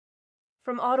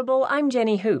From Audible, I'm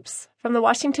Jenny Hoops. From the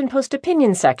Washington Post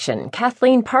opinion section,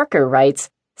 Kathleen Parker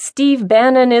writes, Steve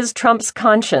Bannon is Trump's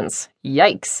conscience.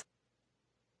 Yikes.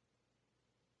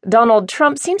 Donald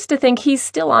Trump seems to think he's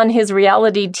still on his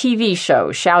reality TV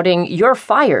show shouting, "You're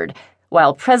fired,"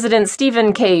 while President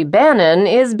Stephen K. Bannon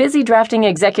is busy drafting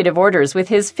executive orders with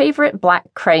his favorite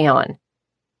black crayon.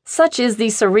 Such is the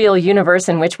surreal universe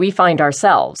in which we find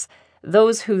ourselves.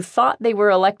 Those who thought they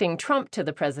were electing Trump to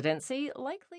the presidency likely